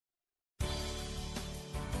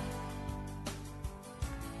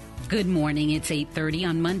Good morning. It's 8:30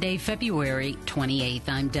 on Monday, February 28th.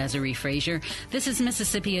 I'm Desiree Frazier. This is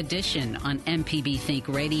Mississippi Edition on MPB Think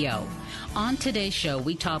Radio. On today's show,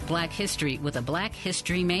 we talk Black history with a Black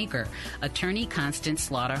history maker, attorney Constance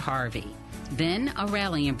Slaughter-Harvey. Then a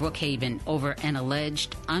rally in Brookhaven over an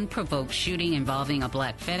alleged unprovoked shooting involving a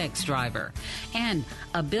Black FedEx driver. And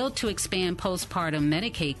a bill to expand postpartum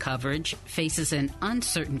Medicaid coverage faces an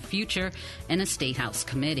uncertain future in a State House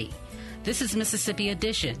committee. This is Mississippi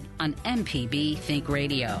Edition on MPB Think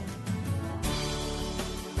Radio.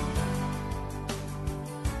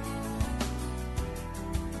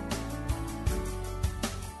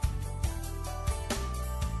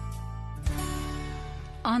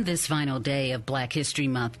 On this final day of Black History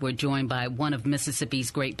Month, we're joined by one of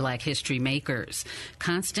Mississippi's great Black history makers.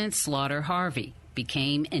 Constance Slaughter-Harvey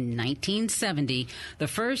became, in 1970, the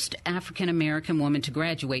first African-American woman to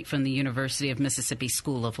graduate from the University of Mississippi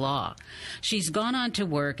School of Law. She's gone on to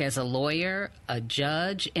work as a lawyer, a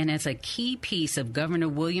judge, and as a key piece of Governor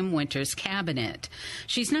William Winter's cabinet.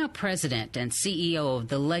 She's now president and CEO of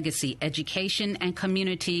the Legacy Education and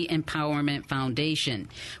Community Empowerment Foundation,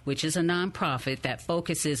 which is a nonprofit that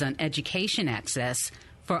focuses on education access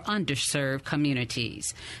for underserved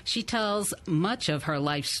communities. She tells much of her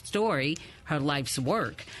life story, her life's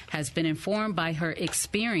work, has been informed by her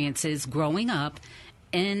experiences growing up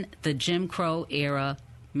in the Jim Crow era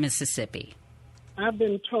Mississippi. I've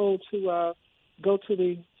been told to go to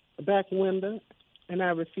the back window, and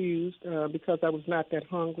I refused because I was not that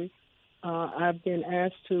hungry. I've been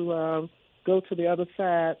asked to go to the other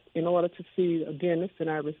side in order to see a dentist,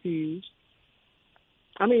 and I refused.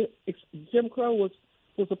 I mean, Jim Crow was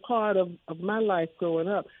a part of my life growing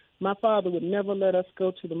up. My father would never let us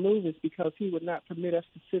go to the movies because he would not permit us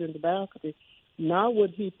to sit in the balcony, nor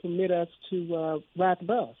would he permit us to ride the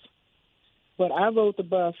bus. But I rode the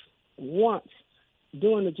bus once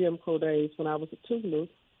during the Jim Crow days when I was at Tougaloo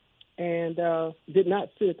and did not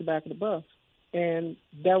sit at the back of the bus, and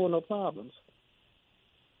there were no problems.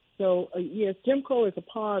 So, yes, Jim Crow is a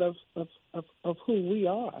part of who we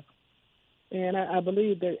are. And I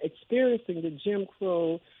believe that experiencing the Jim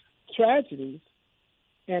Crow tragedies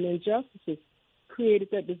and injustices created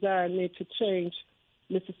that desire in me to change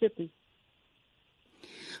Mississippi.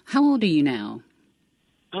 How old are you now?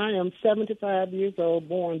 I am 75 years old,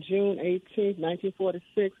 born June 18th,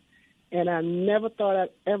 1946, and I never thought I'd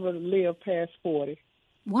ever live past 40.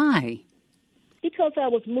 Why? Because I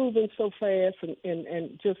was moving so fast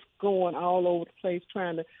and just going all over the place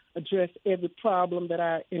trying to address every problem that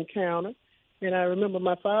I encountered. And I remember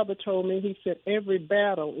my father told me, he said, every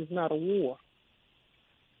battle is not a war.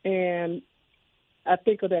 And I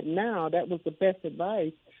think of that now. That was the best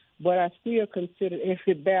advice. But I still consider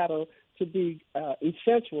every battle to be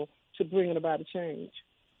essential to bringing about a change.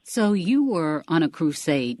 So you were on a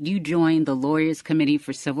crusade. You joined the Lawyers Committee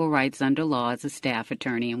for Civil Rights under law as a staff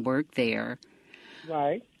attorney and worked there.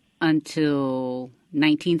 Right. Until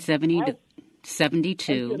 1970 to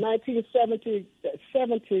 72. Until 1970,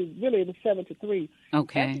 really it was 73.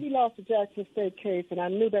 Okay. After we lost the Jackson State case, and I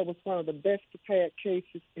knew that was one of the best prepared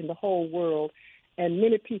cases in the whole world, and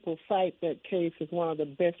many people cite that case as one of the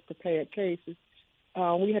best prepared cases.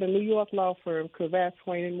 We had a New York law firm, Cravath,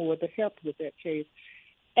 Swain and Moore, that helped with that case.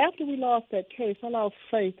 After we lost that case, I lost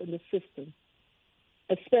faith in the system,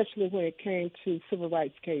 especially when it came to civil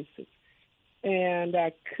rights cases. And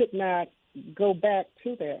I could not go back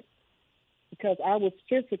to that because I was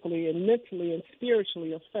physically and mentally and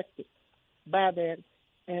spiritually affected by that.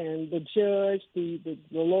 And the judge, the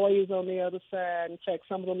lawyers on the other side, in fact,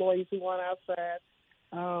 some of the lawyers who weren't outside,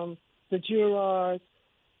 the jurors,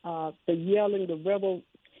 the yelling, the rebel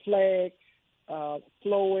flag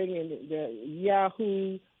flowing, and the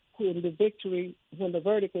Yahoo, and the victory when the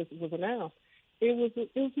verdict was announced. It was a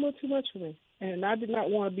little too much for me, and I did not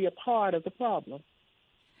want to be a part of the problem.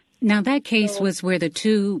 Now, that case was where the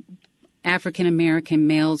two African-American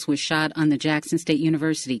males were shot on the Jackson State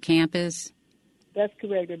University campus? That's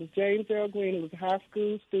correct. It was James Earl Green, who was a high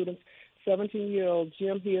school student, 17-year-old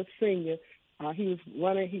Jim Hill Sr. He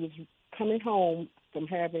was coming home from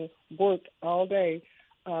having worked all day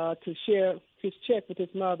to share his check with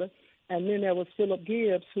his mother. And then there was Philip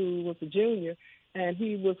Gibbs, who was a junior, and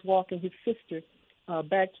he was walking his sister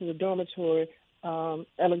back to the dormitory,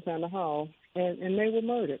 Alexander Hall, and they were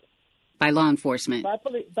murdered. By law enforcement?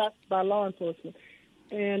 By law enforcement.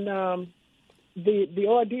 And the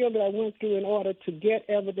ordeal that I went through in order to get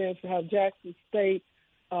evidence of how Jackson State,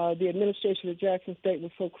 the administration of Jackson State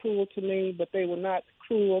was so cruel to me, but they were not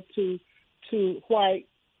cruel to white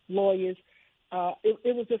lawyers.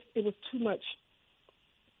 It was too much,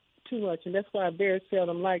 and that's why I very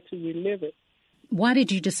seldom like to relive it. Why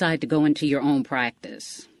did you decide to go into your own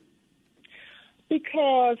practice?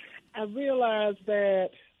 Because I realized that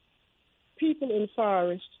people in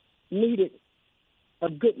Forest needed a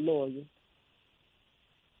good lawyer.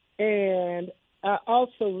 And I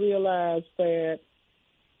also realized that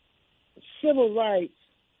civil rights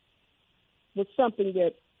was something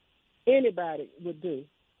that anybody would do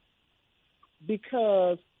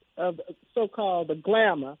because of so-called the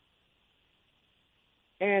glamour.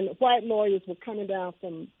 And white lawyers were coming down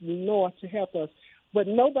from the north to help us, but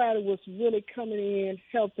nobody was really coming in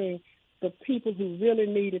helping the people who really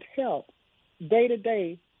needed help,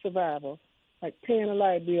 day-to-day survival, like paying a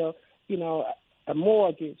light bill, a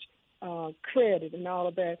mortgage, credit, and all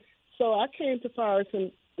of that. So I came to Forest,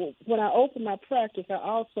 and when I opened my practice, I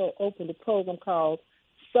also opened a program called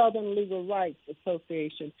Southern Legal Rights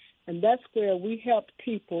Association, and that's where we helped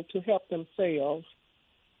people to help themselves.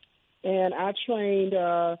 And I trained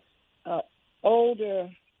older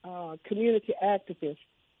community activists,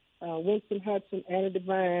 Winston Hudson, Anna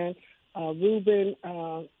Devine, Reuben,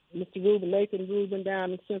 Mr. Reuben, Nathan Reuben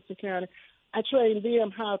down in Simpson County. I trained them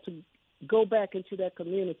how to go back into their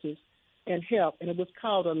communities and help, and it was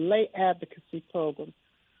called a lay advocacy program,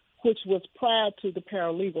 which was prior to the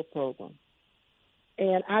paralegal program.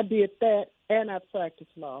 And I did that, and I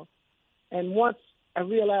practiced law. And once I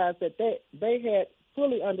realized that they had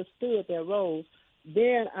fully understood their roles,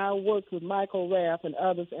 then I worked with Michael Raff and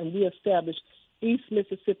others, and we established East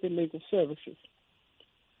Mississippi Legal Services,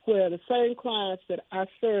 where the same clients that I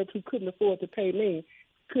served who couldn't afford to pay me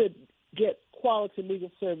could get quality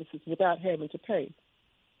legal services without having to pay.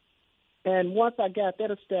 And once I got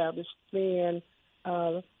that established, then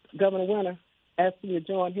Governor Winter asked me to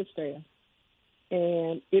join his staff.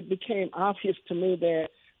 And it became obvious to me that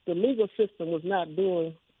the legal system was not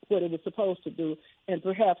doing what it was supposed to do, and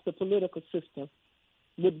perhaps the political system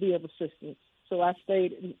would be of assistance. So I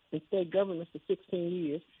stayed in state government for 16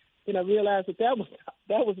 years. Then I realized that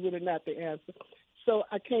was really not the answer. So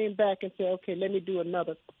I came back and said, okay, let me do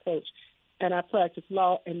another approach. And I practiced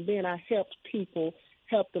law, and then I helped people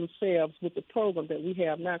help themselves with the program that we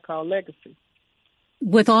have now called Legacy.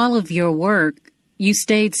 With all of your work, you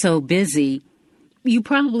stayed so busy, you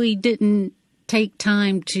probably didn't take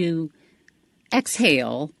time to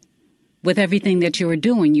exhale with everything that you were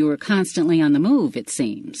doing. You were constantly on the move, it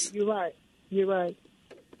seems. You're right.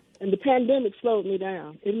 And the pandemic slowed me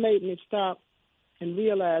down. It made me stop and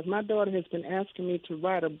realize my daughter has been asking me to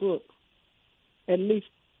write a book at least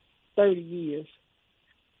 30 years.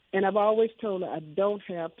 And I've always told her I don't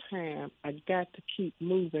have time. I got to keep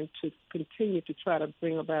moving to continue to try to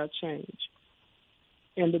bring about change.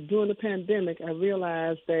 And during the pandemic, I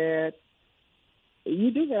realized that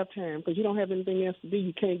you do have time because you don't have anything else to do.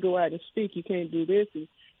 You can't go out and speak. You can't do this.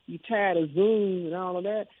 You're tired of Zoom and all of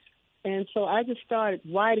that. And so I just started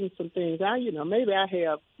writing some things. Maybe I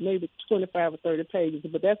have 25 or 30 pages,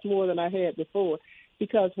 but that's more than I had before.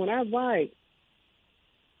 Because when I write,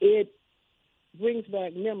 it brings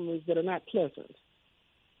back memories that are not pleasant.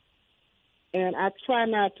 And I try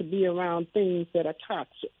not to be around things that are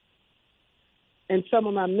toxic. And some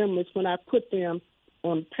of my memories, when I put them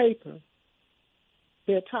on paper,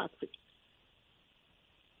 they're toxic.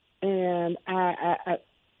 And I'd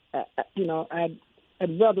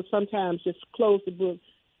rather sometimes just close the book,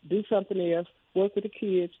 do something else, work with the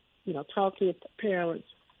kids, talk to the parents,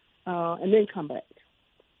 and then come back.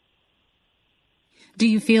 Do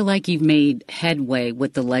you feel like you've made headway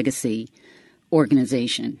with the Legacy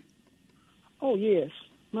organization? Oh, yes.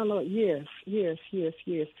 My Lord, yes.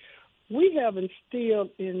 We have instilled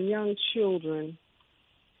in young children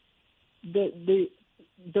the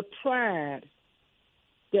pride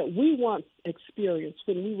that we once experienced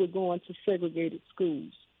when we were going to segregated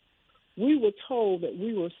schools. We were told that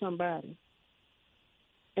we were somebody.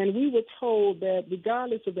 And we were told that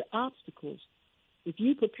regardless of the obstacles, if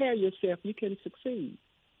you prepare yourself, you can succeed.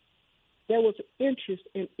 There was interest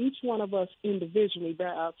in each one of us individually by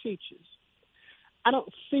our teachers. I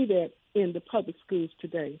don't see that in the public schools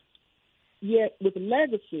today. Yet with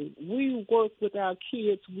Legacy, we work with our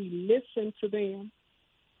kids. We listen to them.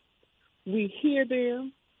 We hear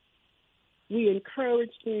them. We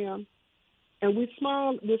encourage them. And we're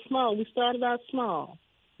small. We started out small.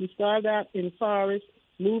 We started out in Forest,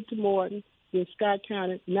 moved to Morton, then Scott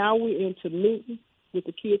County. Now we're into Newton with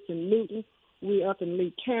the kids in Newton. We're up in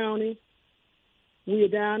Lee County. We are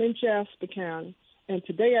down in Jasper County. And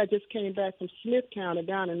today I just came back from Smith County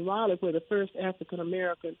down in Raleigh, where the first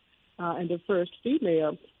African-American and the first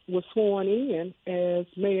female was sworn in as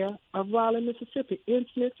mayor of Raleigh, Mississippi, in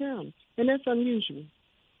Smith County. And that's unusual.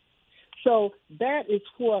 So that is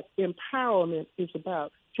what empowerment is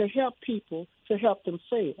about, to help people to help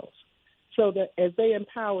themselves, so that as they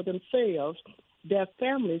empower themselves, their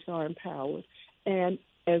families are empowered. And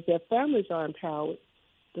as their families are empowered,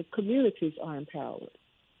 the communities are empowered.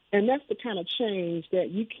 And that's the kind of change that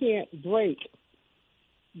you can't break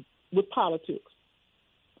with politics.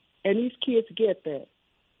 And these kids get that.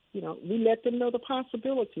 You know, we let them know the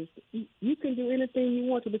possibilities. You can do anything you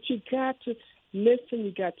want to, but you got to listen.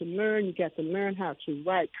 You got to learn. You got to learn how to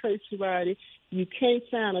write cursive writing. You can't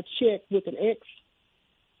sign a check with an X.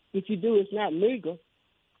 If you do, it's not legal.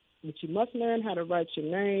 But you must learn how to write your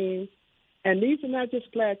name. And these are not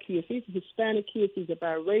just black kids. These are Hispanic kids. These are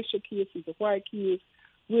biracial kids. These are white kids.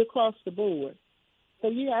 We're across the board. So,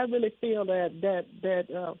 yeah, I really feel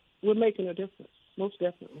that we're making a difference, most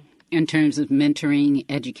definitely. In terms of mentoring,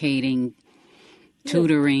 educating,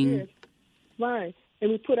 tutoring. Yes. Right.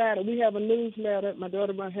 And we have a newsletter. My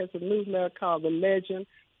daughter has a newsletter called The Legend.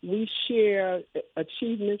 We share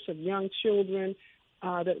achievements of young children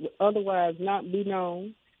that would otherwise not be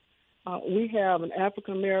known. We have an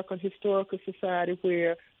African American Historical Society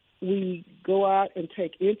where we go out and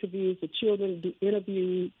take interviews. The children do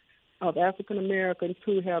interviews of African Americans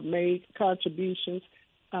who have made contributions.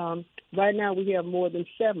 Right now we have more than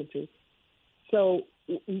 70. So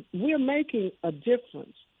we're making a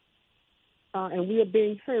difference, and we are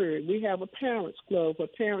being heard. We have a parents club where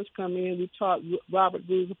parents come in. We taught Robert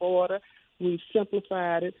Rules of Order. We've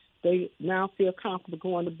simplified it. They now feel comfortable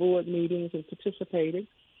going to board meetings and participating.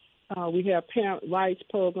 We have parent rights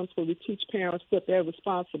programs where we teach parents what their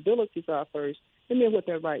responsibilities are first and then what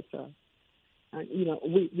their rights are.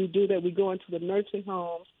 We do that. We go into the nursing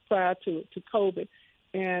homes prior to COVID,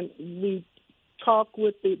 and we talk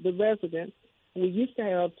with the residents. We used to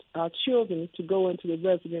have our children to go into the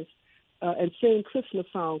residents and sing Christmas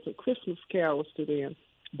songs or Christmas carols to them.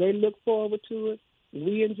 They look forward to it.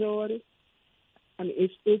 We enjoyed it. I mean,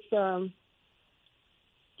 it's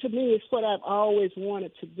to me, it's what I've always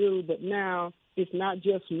wanted to do, but now it's not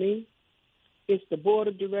just me. It's the board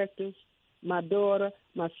of directors, my daughter,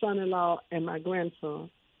 my son-in-law, and my grandson.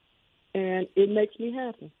 And it makes me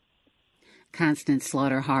happy. Constance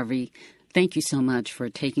Slaughter-Harvey, thank you so much for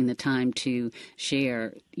taking the time to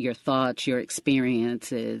share your thoughts, your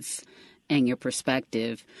experiences, and your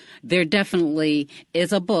perspective. There definitely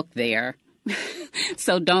is a book there,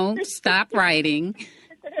 so don't stop writing.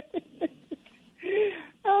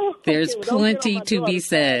 There's plenty to be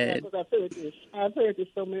said. I've heard this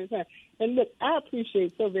so many times. And look, I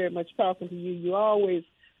appreciate so very much talking to you. You always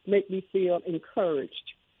make me feel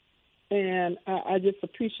encouraged. And I just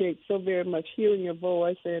appreciate so very much hearing your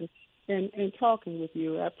voice and talking with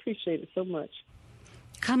you. I appreciate it so much.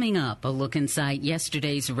 Coming up, a look inside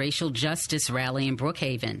yesterday's racial justice rally in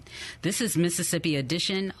Brookhaven. This is Mississippi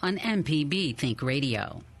Edition on MPB Think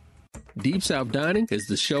Radio. Deep South Dining is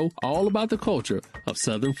the show all about the culture of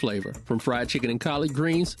Southern flavor, from fried chicken and collard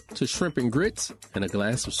greens to shrimp and grits and a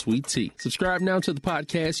glass of sweet tea. Subscribe now to the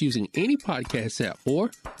podcast using any podcast app or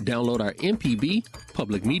download our MPB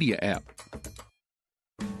public media app.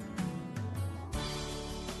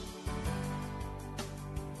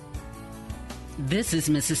 This is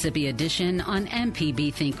Mississippi Edition on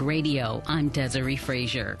MPB Think Radio. I'm Desiree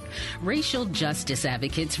Frazier. Racial justice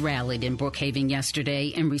advocates rallied in Brookhaven yesterday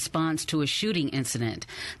in response to a shooting incident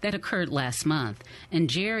that occurred last month. In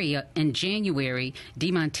January,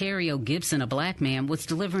 DeMontario Gibson, a black man, was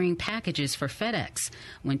delivering packages for FedEx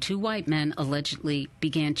when two white men allegedly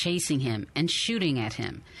began chasing him and shooting at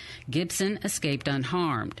him. Gibson escaped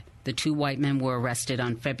unharmed. The two white men were arrested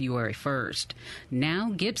on February 1st.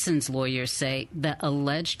 Now, Gibson's lawyers say the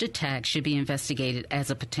alleged attack should be investigated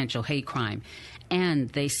as a potential hate crime. And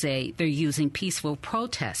they say they're using peaceful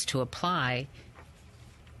protest to apply.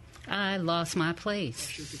 I lost my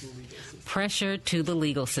place. Pressure to the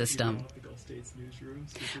legal system.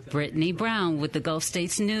 Brittany Brown with the Gulf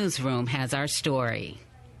States Newsroom has our story.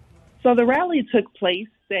 So the rally took place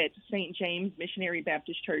at St. James Missionary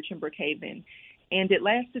Baptist Church in Brookhaven. And it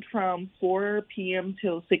lasted from 4 p.m.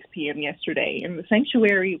 till 6 p.m. yesterday. And the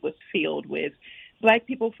sanctuary was filled with black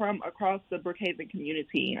people from across the Brookhaven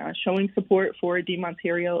community showing support for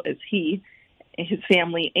DeMontario as he and his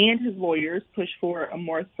family and his lawyers push for a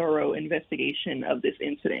more thorough investigation of this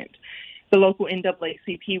incident. The local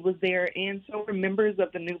NAACP was there, and so were members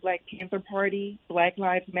of the New Black Panther Party, Black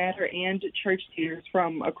Lives Matter, and church leaders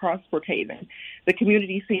from across Brookhaven. The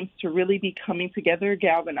community seems to really be coming together,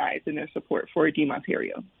 galvanized in their support for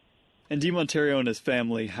DeMontario. And DeMontario and his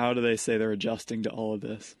family, how do they say they're adjusting to all of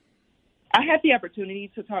this? I had the opportunity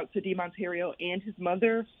to talk to DeMontario and his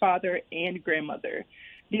mother, father, and grandmother.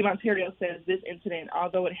 DeMonterio says this incident,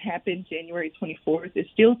 although it happened January 24th, is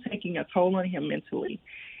still taking a toll on him mentally.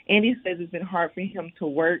 And he says it's been hard for him to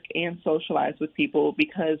work and socialize with people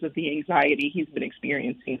because of the anxiety he's been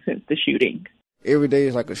experiencing since the shooting. Every day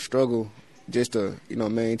is like a struggle just to,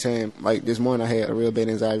 maintain. Like this morning I had a real bad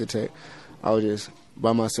anxiety attack. I was just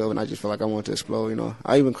by myself and I just felt like I wanted to explode,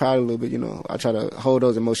 I even cried a little bit, I try to hold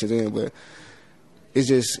those emotions in, but it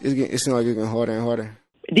seems like it's getting harder and harder.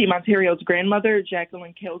 DeMonterio's grandmother,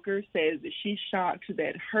 Jacqueline Kelker, says that she's shocked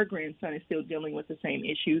that her grandson is still dealing with the same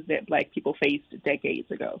issues that Black people faced decades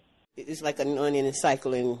ago. It's like an onion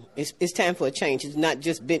cycle, and it's time for a change. It's not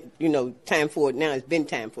just been, time for it now. It's been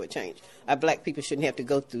time for a change. Our Black people shouldn't have to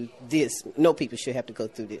go through this. No people should have to go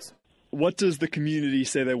through this. What does the community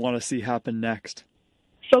say they want to see happen next?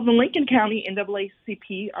 So the Lincoln County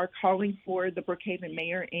NAACP are calling for the Brookhaven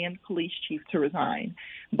mayor and police chief to resign.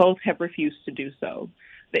 Both have refused to do so.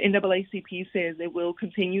 The NAACP says it will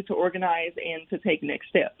continue to organize and to take next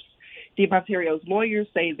steps. DeMonterio's lawyers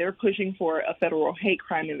say they're pushing for a federal hate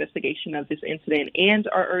crime investigation of this incident and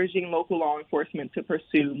are urging local law enforcement to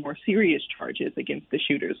pursue more serious charges against the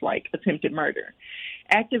shooters, like attempted murder.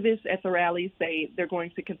 Activists at the rally say they're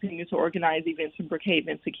going to continue to organize events in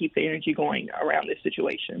Brookhaven to keep the energy going around this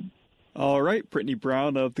situation. All right, Brittany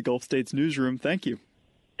Brown of the Gulf States Newsroom, thank you.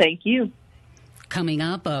 Thank you. Coming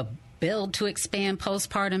up, a bill to expand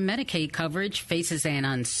postpartum Medicaid coverage faces an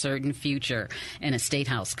uncertain future in a State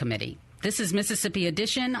House committee. This is Mississippi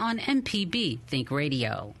Edition on MPB Think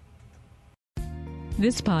Radio.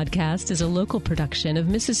 This podcast is a local production of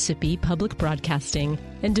Mississippi Public Broadcasting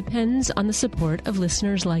and depends on the support of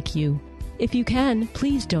listeners like you. If you can,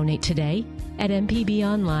 please donate today at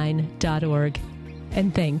mpbonline.org.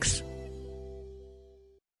 And thanks.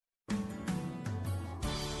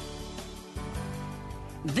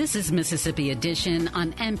 This is Mississippi Edition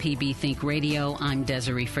on MPB Think Radio. I'm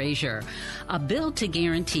Desiree Frazier. A bill to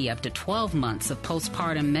guarantee up to 12 months of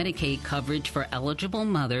postpartum Medicaid coverage for eligible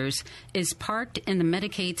mothers is parked in the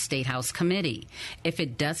Medicaid State House Committee. If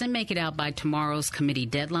it doesn't make it out by tomorrow's committee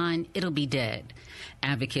deadline, it'll be dead.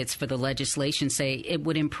 Advocates for the legislation say it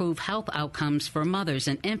would improve health outcomes for mothers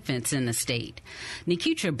and infants in the state.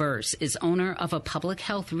 Nikitra Burse is owner of a public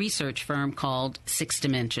health research firm called Six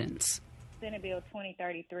Dimensions. Senate Bill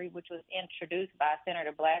 2033, which was introduced by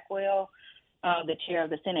Senator Blackwell, the chair of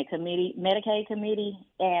the Senate Committee, Medicaid Committee,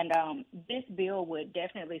 and this bill would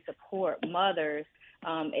definitely support mothers.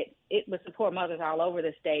 It would support mothers all over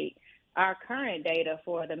the state. Our current data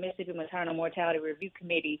for the Mississippi Maternal Mortality Review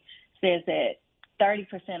Committee says that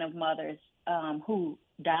 30% of mothers who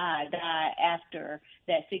die after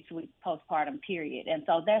that 6-week postpartum period, and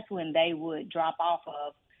so that's when they would drop off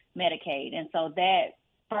of Medicaid, and so that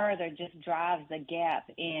further just drives the gap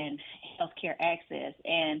in healthcare access.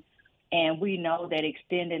 And we know that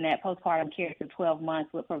extending that postpartum care to 12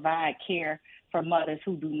 months would provide care for mothers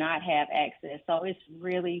who do not have access. So it's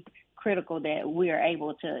really critical that we are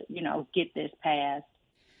able to, get this passed.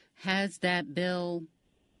 Has that bill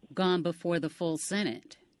gone before the full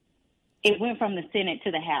Senate? It went from the Senate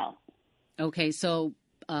to the House. Okay, so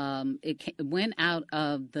it went out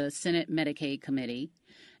of the Senate Medicaid Committee.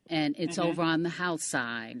 And it's over on the House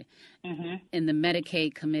side, in the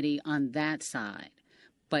Medicaid committee on that side.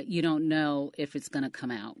 But you don't know if it's going to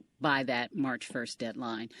come out by that March 1st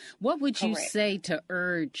deadline. What would you say to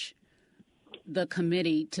urge the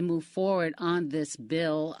committee to move forward on this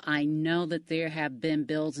bill? I know that there have been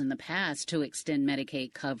bills in the past to extend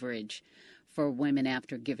Medicaid coverage for women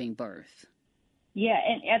after giving birth. Yeah,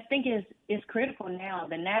 and I think it's critical now.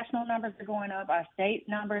 The national numbers are going up. Our state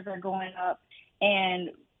numbers are going up. And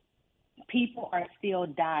people are still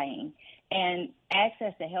dying, and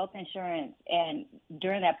access to health insurance and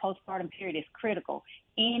during that postpartum period is critical.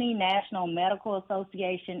 Any national medical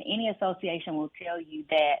association, any association will tell you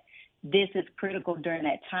that this is critical during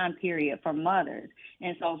that time period for mothers.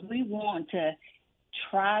 And so if we want to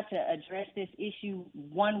try to address this issue,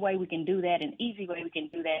 one way we can do that, an easy way we can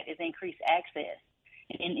do that, is increase access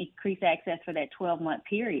and increase access for that 12-month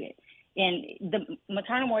period. And the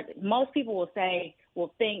maternal, most people will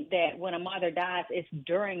think that when a mother dies, it's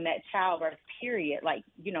during that childbirth period, like,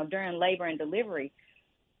 during labor and delivery.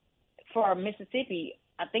 For Mississippi,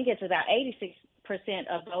 I think it's about 86%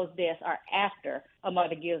 of those deaths are after a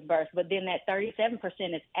mother gives birth, but then that 37%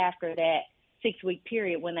 is after that 6-week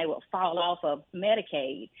period when they will fall off of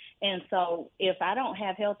Medicaid. And so if I don't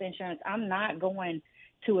have health insurance, I'm not going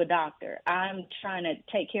to a doctor. I'm trying to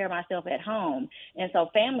take care of myself at home. And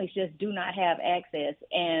so families just do not have access,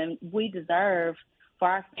 and we deserve for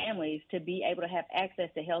our families to be able to have access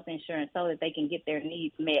to health insurance so that they can get their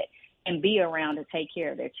needs met and be around to take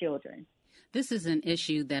care of their children. This is an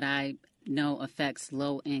issue that I know affects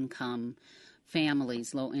low-income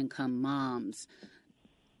families, low-income moms.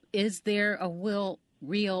 Is there a real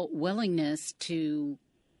willingness to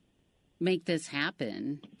make this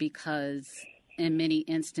happen? Because in many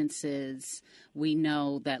instances, we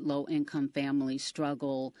know that low-income families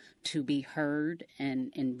struggle to be heard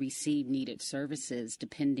and receive needed services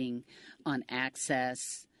depending on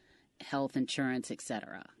access, health insurance,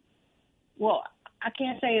 etc. Well, I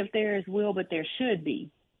can't say if there is will, but there should be.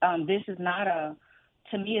 This is not to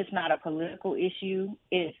me, it's not a political issue.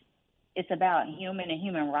 It's about human and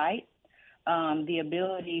human rights, the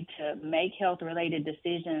ability to make health-related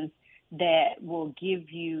decisions that will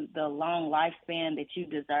give you the long lifespan that you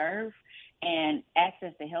deserve, and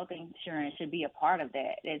access to health insurance should be a part of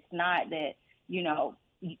that. It's not that,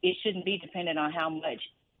 it shouldn't be dependent on how much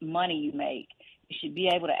money you make. You should be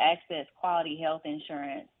able to access quality health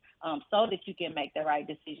insurance so that you can make the right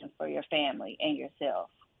decisions for your family and yourself.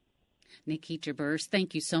 Nikita Burse,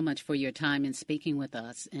 thank you so much for your time and speaking with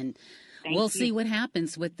us. And we'll see what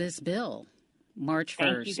happens with this bill March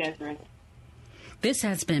 1st. Thank you, Desiree. This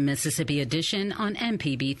has been Mississippi Edition on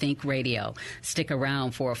MPB Think Radio. Stick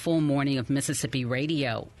around for a full morning of Mississippi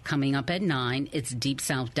radio. Coming up at 9, it's Deep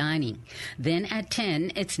South Dining. Then at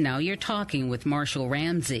 10, it's Now You're Talking with Marshall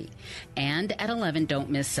Ramsey. And at 11,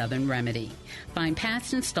 don't miss Southern Remedy. Find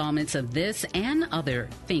past installments of this and other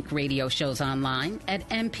Think radio shows online at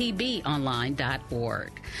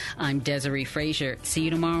mpbonline.org. I'm Desiree Frazier. See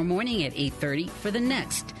you tomorrow morning at 8:30 for the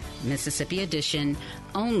next Mississippi Edition,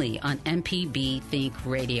 only on MPB Think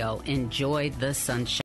Radio. Enjoy the sunshine.